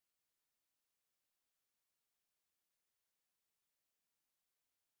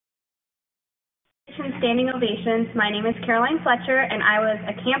Congratulations, Standing Ovations. My name is Caroline Fletcher, and I was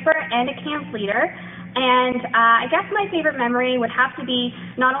a camper and a camp leader. And I guess my favorite memory would have to be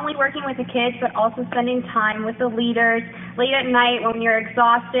not only working with the kids, but also spending time with the leaders late at night when you're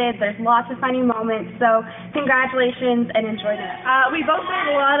exhausted. There's lots of funny moments. So congratulations and enjoy that. We both have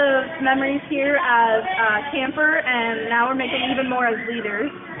a lot of memories here as a camper, and now we're making even more as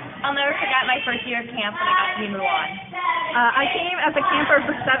leaders. I'll never forget my first year of camp when I got to be Mulan. I came as a camper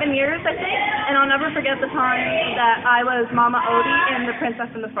for 7 years, I think, and I'll never forget the time that I was Mama Odie in The Princess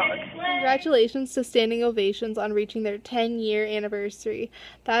and the Frog. Congratulations to Standing Ovations on reaching their 10-year anniversary.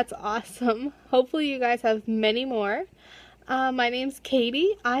 That's awesome. Hopefully you guys have many more. My name's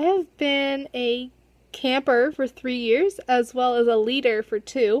Katie. I have been a camper for 3 years as well as a leader for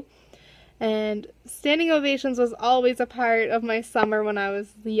 2. And Standing Ovations was always a part of my summer when I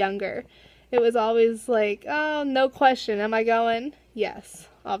was younger. It was always like, oh, no question, am I going? Yes,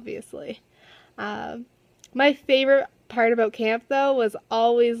 obviously. My favorite part about camp, though, was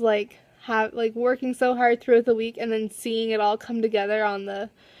always like working so hard throughout the week and then seeing it all come together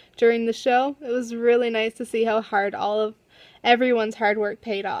during the show. It was really nice to see how hard everyone's hard work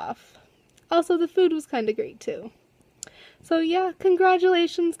paid off. Also, the food was kind of great, too. So yeah,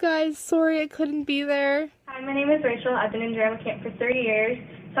 congratulations guys. Sorry I couldn't be there. Hi, my name is Rachel. I've been in drama camp for 30 years.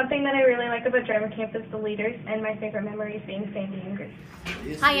 Something that I really like about drama camp is the leaders, and my favorite memory is being Sandy and Grace.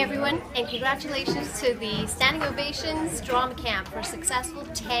 Hi everyone, and congratulations to the Standing Ovations Drama Camp for a successful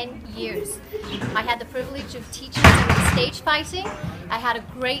 10 years. I had the privilege of teaching some stage fighting. I had a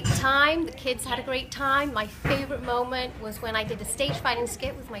great time, the kids had a great time. My favorite moment was when I did a stage fighting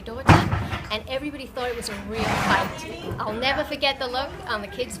skit with my daughter, and everybody thought it was a real fight. I'll never forget the look on the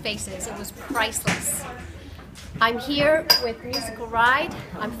kids' faces, it was priceless. I'm here with Musical Ride.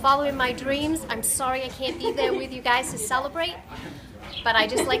 I'm following my dreams. I'm sorry I can't be there with you guys to celebrate, but I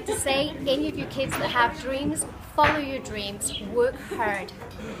just like to say, any of you kids that have dreams, follow your dreams, work hard,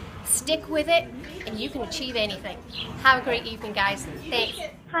 stick with it, and you can achieve anything. Have a great evening, guys. Thanks.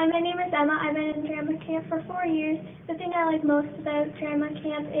 Hi, my name is Emma. I've been in drama camp for 4 years. The thing I like most about drama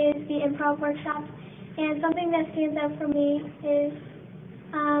camp is the improv workshops, and something that stands out for me is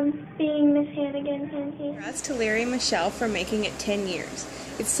being Miss Hannigan and Congrats to Larry and Michelle for making it 10 years.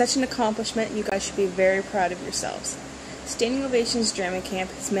 It's such an accomplishment and you guys should be very proud of yourselves. Standing Ovations Drama Camp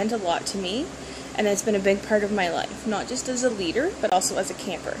has meant a lot to me and has been a big part of my life, not just as a leader, but also as a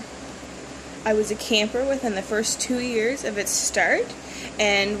camper. I was a camper within the first 2 years of its start,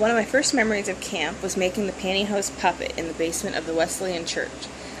 and one of my first memories of camp was making the pantyhose puppet in the basement of the Wesleyan Church.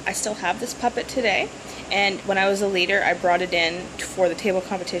 I still have this puppet today, and when I was a leader, I brought it in for the table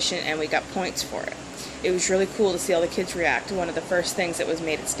competition and we got points for it. It was really cool to see all the kids react to one of the first things that was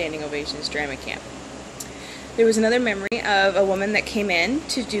made at Standing Ovations Drama Camp. There was another memory of a woman that came in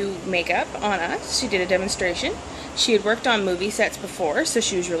to do makeup on us. She did a demonstration. She had worked on movie sets before, so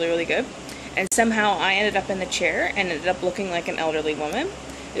she was really, really good. And somehow I ended up in the chair and ended up looking like an elderly woman.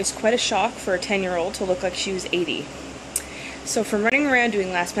 It was quite a shock for a 10-year-old to look like she was 80. So from running around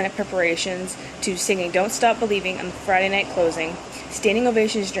doing last-minute preparations to singing Don't Stop Believing on the Friday night closing, Standing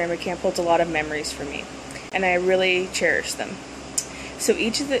Ovations Drama Camp holds a lot of memories for me, and I really cherish them. So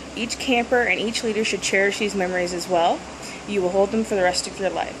each camper and each leader should cherish these memories as well. You will hold them for the rest of your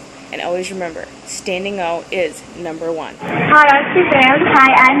life. And always remember, Standing O is #1. Hi, I'm Suzanne. Hi,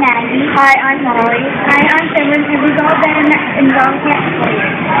 I'm Maggie. Hi, I'm Molly. Hi, I'm Simran, and we've all been in drama camp for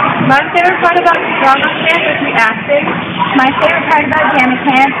years. My favorite part about drama camp is the acting. My favorite part about drama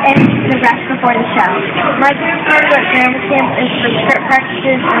camp is the rest before the show. My favorite part about drama camp is the script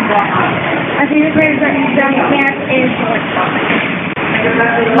practices and blocking. My favorite part about drama camp is the workshop.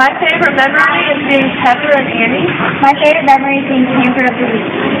 My favorite memory is being Pepper and Annie. My favorite memory is being camper of the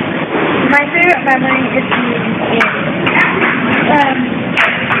week. My favorite memory is being Annie.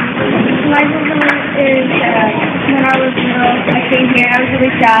 My memory is when I was little, I came here, I was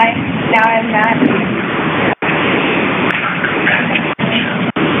really shy. Now I'm not.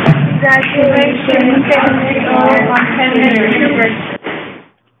 Congratulations, on 10 years.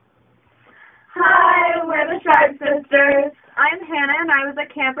 Hi, we're the Tribe Sisters. I'm Hannah, and I was a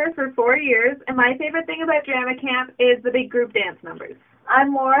camper for 4 years, and my favorite thing about drama camp is the big group dance numbers.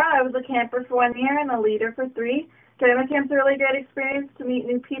 I'm Laura. I was a camper for 1 year and a leader for 3. Drama camp's a really great experience to meet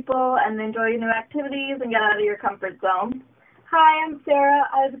new people and enjoy new activities and get out of your comfort zone. Hi, I'm Sarah.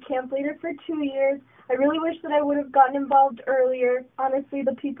 I was a camp leader for 2 years. I really wish that I would have gotten involved earlier. Honestly,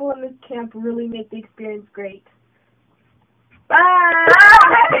 the people in this camp really make the experience great. Bye!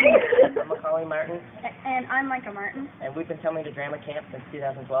 I'm Macaulay Martin. And I'm Micah Martin. And we've been coming to Drama Camp since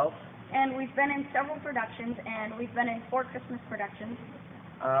 2012. And we've been in several productions, and we've been in 4 Christmas productions.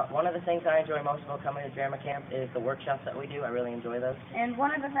 One of the things I enjoy most about coming to drama camp is the workshops that we do. I really enjoy those. And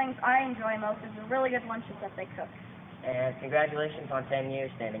one of the things I enjoy most is the really good lunches that they cook. And congratulations on 10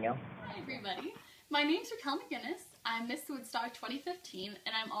 years, Standing O. Hi everybody, my name's Raquel McGinnis. I'm Miss Woodstock 2015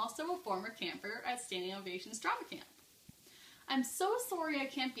 and I'm also a former camper at Standing Ovations Drama Camp. I'm so sorry I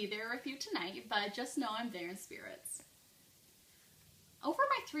can't be there with you tonight, but just know I'm there in spirits. Over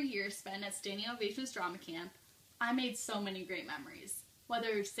my 3 years spent at Standing Ovations Drama Camp, I made so many great memories.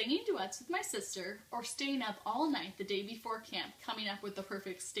 Whether singing duets with my sister or staying up all night the day before camp coming up with the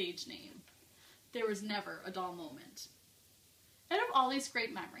perfect stage name. There was never a dull moment. Out of all these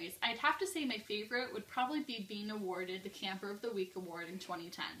great memories, I'd have to say my favorite would probably be being awarded the Camper of the Week award in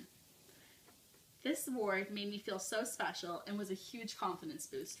 2010. This award made me feel so special and was a huge confidence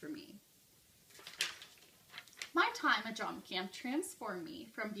boost for me. My time at drama camp transformed me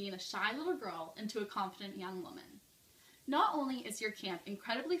from being a shy little girl into a confident young woman. Not only is your camp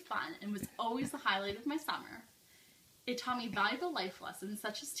incredibly fun and was always the highlight of my summer, it taught me valuable life lessons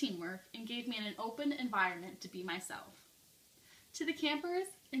such as teamwork and gave me an open environment to be myself. To the campers,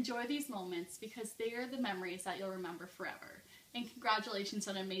 enjoy these moments because they are the memories that you'll remember forever. And congratulations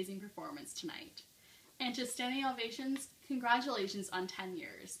on an amazing performance tonight. And to Standing Ovations, congratulations on 10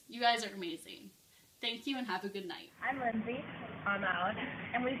 years. You guys are amazing. Thank you and have a good night. I'm Lindsay. I'm Alex,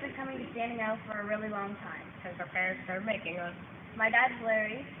 And we've been coming to Standing O for a really long time. since our parents started making us. My dad's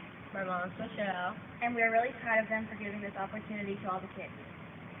Larry, My mom's Michelle. and we are really proud of them for giving this opportunity to all the kids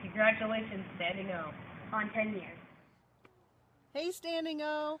Congratulations, Standing O. on 10 years. Hey Standing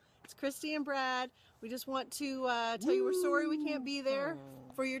O, it's Christy and Brad. We just want to tell you we're sorry we can't be there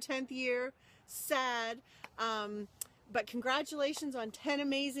for your 10th year. Sad. But congratulations on 10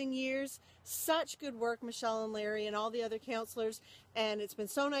 amazing years. Such good work, Michelle and Larry and all the other counselors. And it's been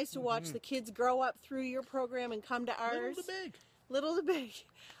so nice to watch the kids grow up through your program and come to ours. Little to big. Little to big.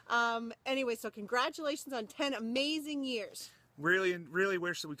 Anyway, so congratulations on 10 amazing years. Really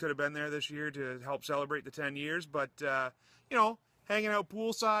wish that we could have been there this year to help celebrate the 10 years, but you know, hanging out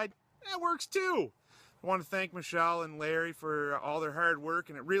poolside, that works too. I want to thank Michelle and Larry for all their hard work,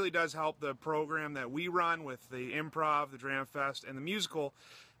 and it really does help the program that we run with the improv, the Dram Fest, and the musical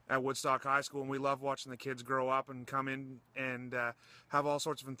at Woodstock High School, and we love watching the kids grow up and come in and have all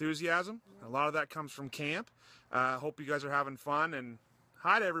sorts of enthusiasm. A lot of that comes from camp. Hope you guys are having fun, and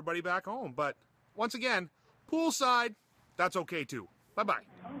hi to everybody back home. But once again, poolside, that's okay too. Bye-bye.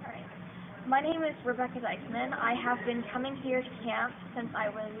 My name is Rebecca Dykman. I have been coming here to camp since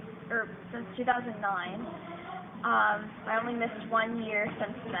 2009. I only missed 1 year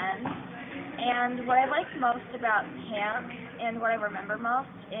since then. And what I like most about camp and what I remember most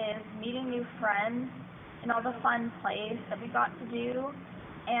is meeting new friends and all the fun plays that we got to do.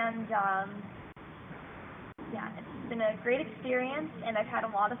 And yeah, it's been a great experience and I've had a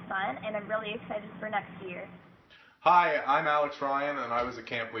lot of fun and I'm really excited for next year. Hi, I'm Alex Ryan, and I was a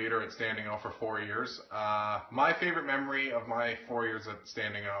camp leader at Standing O for 4 years. My favorite memory of my 4 years at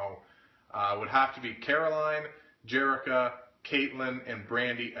Standing O would have to be Caroline, Jerica, Caitlin, and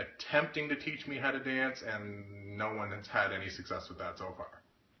Brandy attempting to teach me how to dance, and no one has had any success with that so far.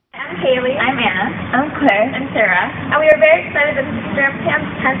 I'm Haley. I'm Anna. I'm Claire. I'm Sarah. And we are very excited that this is Dram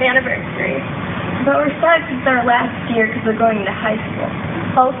Camp's 10th anniversary. But we're sad because it's our last year because we're going into high school.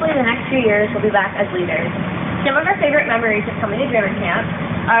 Hopefully the next few years we'll be back as leaders. Some of our favorite memories of coming to drama camp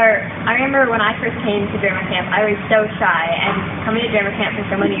are, I remember when I first came to drama camp, I was so shy, and coming to drama camp for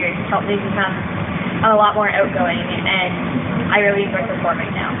so many years has helped me become a lot more outgoing, and I really enjoy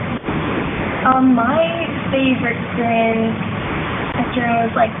performing now. My favorite experience at drama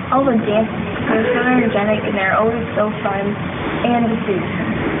was like all the dances. They're so energetic and they're always so fun, and the food.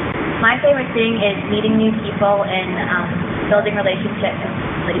 My favorite thing is meeting new people and building relationships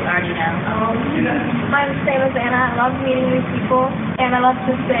that you already know. I'm the same as Anna. I love meeting new people, and I love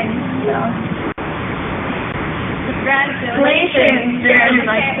to sing. So. Congratulations, Standing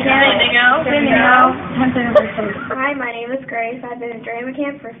O. Hi, my name is Grace. I've been in drama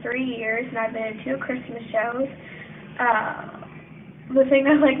camp for 3 years, and I've been in 2 Christmas shows. The thing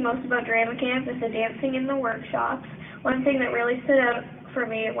I like most about drama camp is the dancing and the workshops. One thing that really stood out for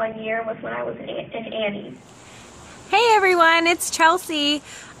me 1 year was when I was in Annie. Hey everyone, it's Chelsea.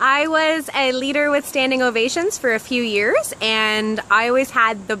 I was a leader with Standing Ovations for a few years, and I always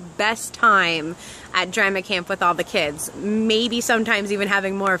had the best time at drama camp with all the kids, maybe sometimes even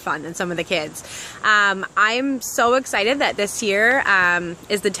having more fun than some of the kids. I'm so excited that this year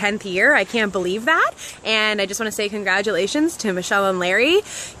is the 10th year. I can't believe that, and I just want to say congratulations to Michelle and Larry.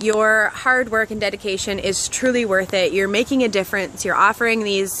 Your hard work and dedication is truly worth it. You're making a difference. You're offering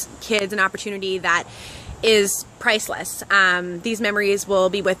these kids an opportunity that is priceless. These memories will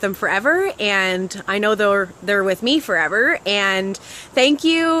be with them forever, and I know they're with me forever. And thank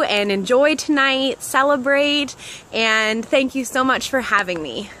you, and enjoy tonight, celebrate, and thank you so much for having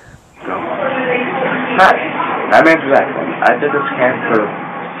me. Hi, I'm Andrew Eklund. I did this camp for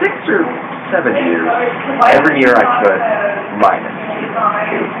 6 or 7 years. Every year I could, minus.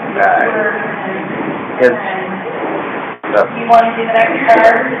 The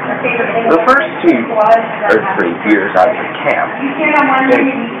first 2 or 3 years I was at camp, the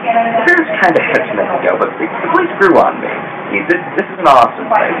parents kind of hesitant to go, but the place grew on me. This is an awesome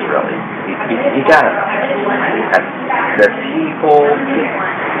place, really. You gotta know. The people, the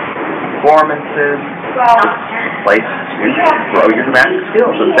performances, place to grow your dramatic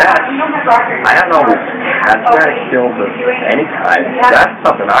skills, and that, I don't know if had dramatic skills of any kind, that's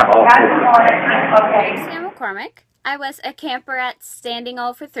something I'm all for. I'm Sam McCormick. I was a camper at Standing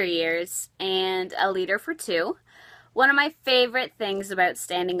O for 3 years and a leader for 2. One of my favorite things about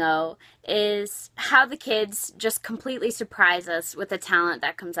Standing O is how the kids just completely surprise us with the talent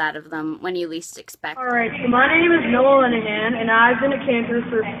that comes out of them when you least expect it. Alright, so my name is Noah Linehan, and I've been a camper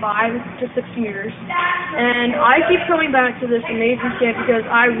for 5 to 6 years. And I keep coming back to this amazing camp because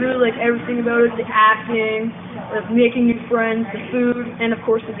I really like everything about it, the acting, the making new friends, the food, and of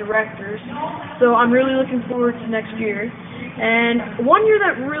course the directors. So I'm really looking forward to next year. And one year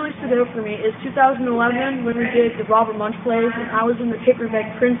that really stood out for me is 2011 when we did the Robert Munch plays, and I was in the Paper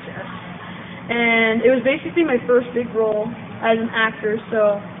Bag Princess. And it was basically my first big role as an actor,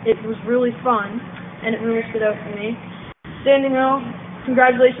 so it was really fun, and it really stood out for me. Standing O,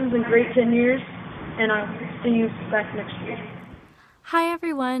 congratulations on great 10 years, and I'll see you back next year. Hi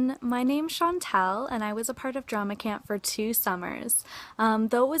everyone, my name's Chantel and I was a part of drama camp for 2 summers.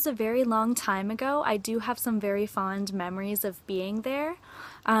 Though it was a very long time ago, I do have some very fond memories of being there.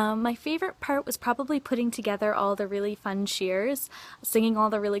 My favorite part was probably putting together all the really fun cheers, singing all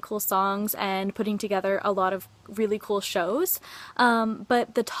the really cool songs, and putting together a lot of really cool shows.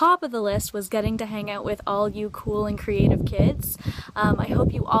 But the top of the list was getting to hang out with all you cool and creative kids. I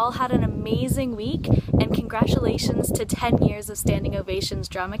hope you all had an amazing week, and congratulations to 10 years of Standing Ovations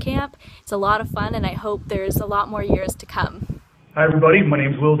Drama Camp. It's a lot of fun, and I hope there's a lot more years to come. Hi everybody, my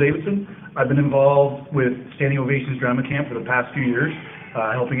name is Will Davidson. I've been involved with Standing Ovations Drama Camp for the past few years,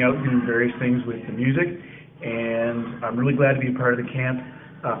 helping out doing various things with the music, and I'm really glad to be a part of the camp,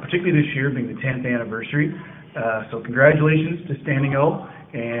 particularly this year being the 10th anniversary. So congratulations to Standing O,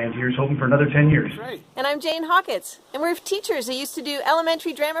 and here's hoping for another 10 years. Right. And I'm Jane Hawkins, and we're teachers who used to do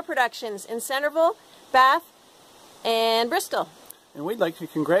elementary drama productions in Centerville, Bath, and Bristol. And we'd like to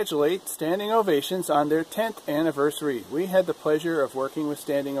congratulate Standing Ovations on their 10th anniversary. We had the pleasure of working with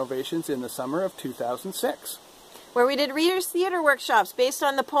Standing Ovations in the summer of 2006. Where we did Reader's Theater workshops based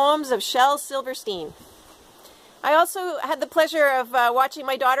on the poems of Shel Silverstein. I also had the pleasure of watching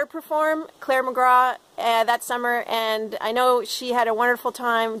my daughter perform, Claire McGraw, that summer, and I know she had a wonderful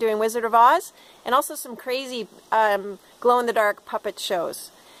time doing Wizard of Oz, and also some crazy glow-in-the-dark puppet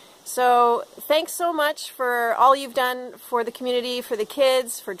shows. So thanks so much for all you've done for the community, for the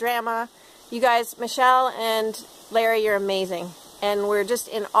kids, for drama. You guys, Michelle and Larry, you're amazing. And we're just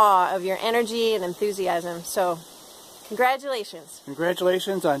in awe of your energy and enthusiasm. So congratulations.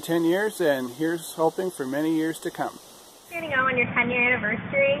 Congratulations on 10 years, and here's hoping for many years to come. Standing O on your 10-year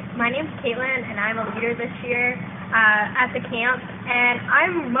anniversary. My name's Caitlin, and I'm a leader this year at the camp. And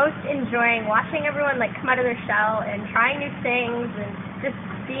I'm most enjoying watching everyone come out of their shell and trying new things and just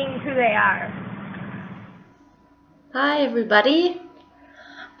being who they are. Hi everybody,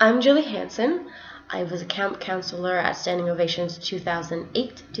 I'm Julie Hansen. I was a camp counselor at Standing Ovations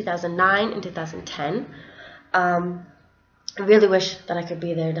 2008, 2009, and 2010. I really wish that I could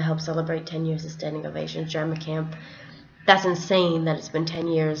be there to help celebrate 10 years of Standing Ovations Drama Camp. That's insane that it's been 10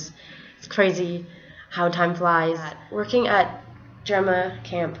 years. It's crazy how time flies. Working at drama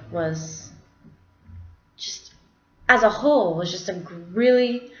camp was just, as a whole, was just a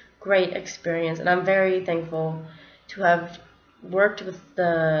really great experience, and I'm very thankful to have worked with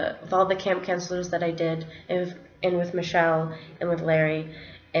all the camp counselors that I did, and with Michelle and with Larry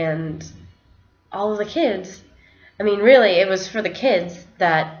and all of the kids. I mean, really, it was for the kids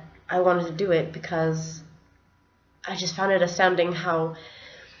that I wanted to do it, because I just found it astounding how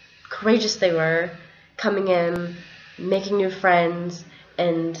courageous they were, coming in, making new friends,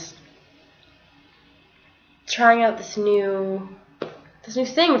 and trying out this new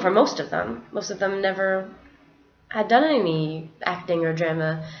thing for most of them. Most of them never had done any acting or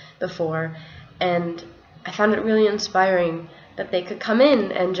drama before, and I found it really inspiring that they could come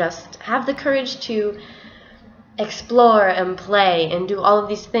in and just have the courage to explore and play and do all of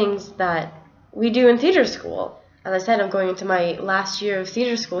these things that we do in theater school. As I said, I'm going into my last year of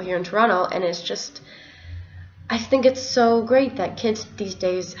theater school here in Toronto, and it's just, I think it's so great that kids these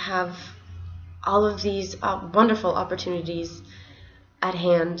days have all of these wonderful opportunities at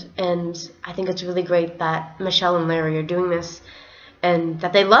hand, and I think it's really great that Michelle and Larry are doing this and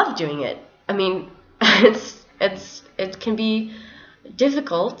that they love doing it. I mean, it can be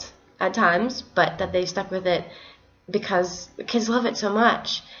difficult at times, but that they stuck with it because the kids love it so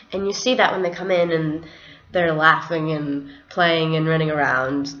much, and you see that when they come in and they're laughing and playing and running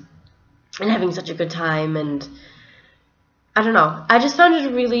around and having such a good time. And I don't know, I just found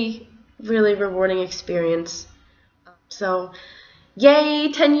it a really, really rewarding experience. So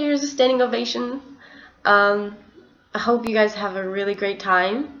yay, 10 years of Standing Ovation. I hope you guys have a really great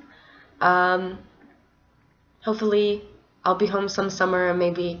time. Hopefully I'll be home some summer and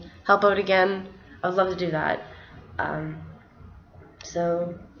maybe help out again. I'd love to do that.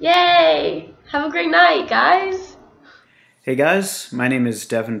 So yay! Have a great night, guys! Hey guys, my name is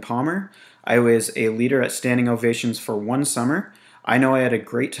Devin Palmer. I was a leader at Standing Ovations for one summer. I know I had a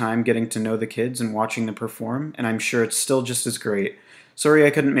great time getting to know the kids and watching them perform, and I'm sure it's still just as great. Sorry I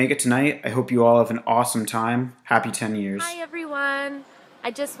couldn't make it tonight. I hope you all have an awesome time. Happy 10 years. Hi everyone.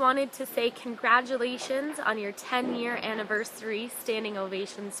 I just wanted to say congratulations on your 10-year anniversary Standing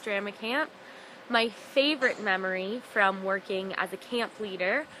Ovations Drama Camp. My favorite memory from working as a camp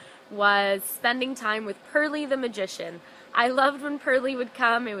leader was spending time with Pearly the Magician. I loved when Pearly would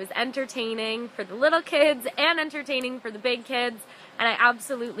come. It was entertaining for the little kids and entertaining for the big kids, and I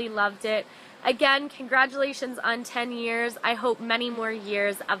absolutely loved it. Again, congratulations on 10 years. I hope many more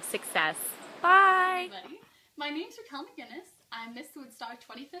years of success. Bye! My name's Raquel McGinnis. I'm Miss Woodstock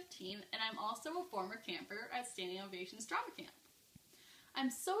 2015, and I'm also a former camper at Standing Ovations Drama Camp. I'm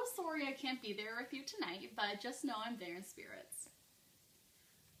so sorry I can't be there with you tonight, but just know I'm there in spirits.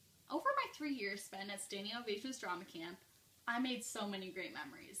 Over my 3 years spent at Standing Ovations Drama Camp, I made so many great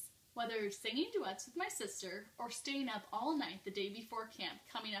memories. Whether singing duets with my sister or staying up all night the day before camp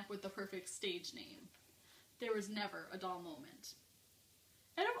coming up with the perfect stage name, there was never a dull moment.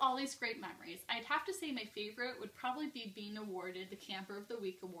 Out of all these great memories, I'd have to say my favorite would probably be being awarded the Camper of the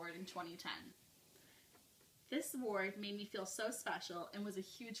Week award in 2010. This award made me feel so special and was a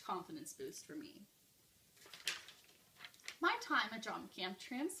huge confidence boost for me. My time at drama camp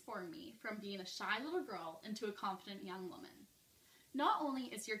transformed me from being a shy little girl into a confident young woman. Not only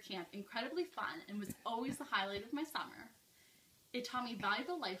is your camp incredibly fun and was always the highlight of my summer, it taught me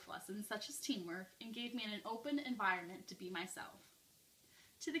valuable life lessons such as teamwork and gave me an open environment to be myself.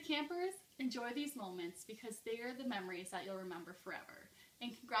 To the campers, enjoy these moments because they are the memories that you'll remember forever.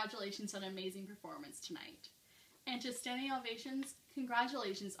 And congratulations on an amazing performance tonight. And to Standing Ovations,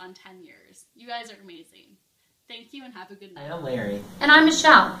 congratulations on 10 years. You guys are amazing. Thank you and have a good night. I'm Larry. And I'm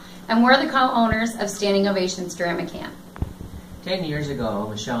Michelle, and we're the co-owners of Standing Ovations Drama Camp. 10 years ago,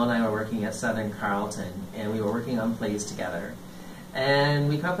 Michelle and I were working at Southern Carleton, and we were working on plays together. And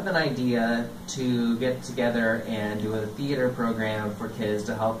we came up with an idea to get together and do a theater program for kids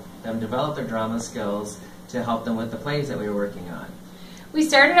to help them develop their drama skills to help them with the plays that we were working on. We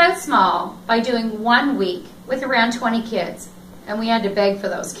started out small by doing 1 week with around 20 kids, and we had to beg for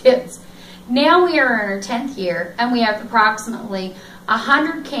those kids. Now we are in our 10th year, and we have approximately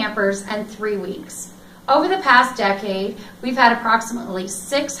 100 campers and 3 weeks. Over the past decade, we've had approximately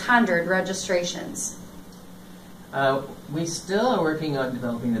 600 registrations. We still are working on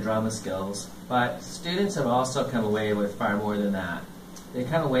developing the drama skills, but students have also come away with far more than that. They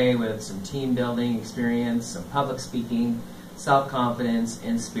come away with some team building experience, some public speaking, self-confidence,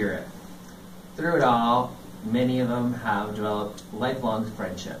 and spirit. Through it all, many of them have developed lifelong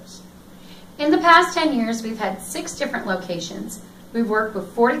friendships. In the past 10 years, we've had 6 different locations. We've worked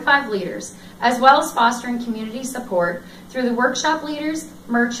with 45 leaders, as well as fostering community support through the workshop leaders,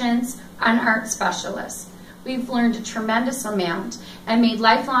 merchants, and art specialists. We've learned a tremendous amount and made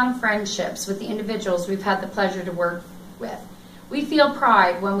lifelong friendships with the individuals we've had the pleasure to work with. We feel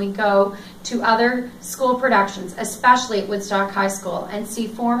pride when we go to other school productions, especially at Woodstock High School, and see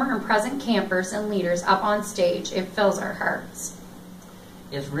former and present campers and leaders up on stage. It fills our hearts.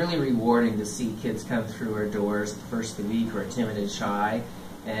 It's really rewarding to see kids come through our doors the first of the week who are timid and shy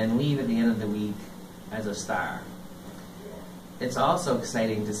and leave at the end of the week as a star. It's also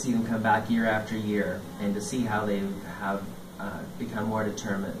exciting to see them come back year after year and to see how they have become more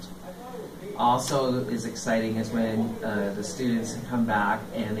determined. Also is exciting is when the students come back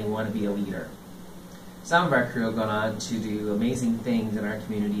and they want to be a leader. Some of our crew have gone on to do amazing things in our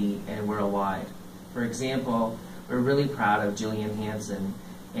community and worldwide. For example, we're really proud of Jillian Hansen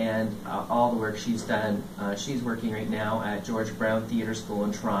and all the work she's done. She's working right now at George Brown Theatre School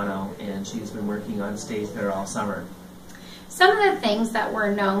in Toronto, and she's been working on stage there all summer. Some of the things that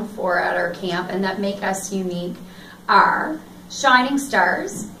we're known for at our camp and that make us unique are Shining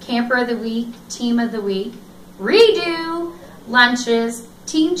Stars, Camper of the Week, Team of the Week, Redo, lunches,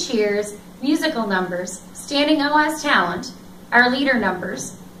 team cheers, musical numbers, Standing O as talent, our leader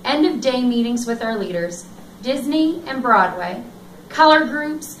numbers, end of day meetings with our leaders, Disney and Broadway, color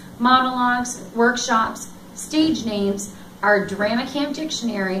groups, monologues, workshops, stage names, our Drama Camp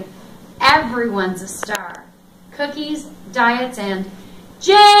Dictionary, everyone's a star, cookies, diets, and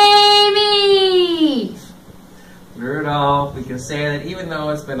Jamie! Through it all, we can say that even though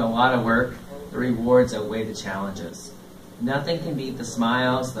it's been a lot of work, the rewards outweigh the challenges. Nothing can beat the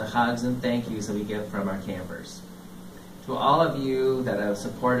smiles, the hugs, and thank yous that we get from our campers. To all of you that have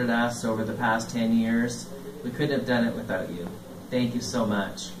supported us over the past 10 years, we couldn't have done it without you. Thank you so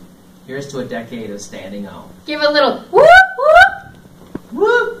much. Here's to a decade of Standing O. Give a little woo!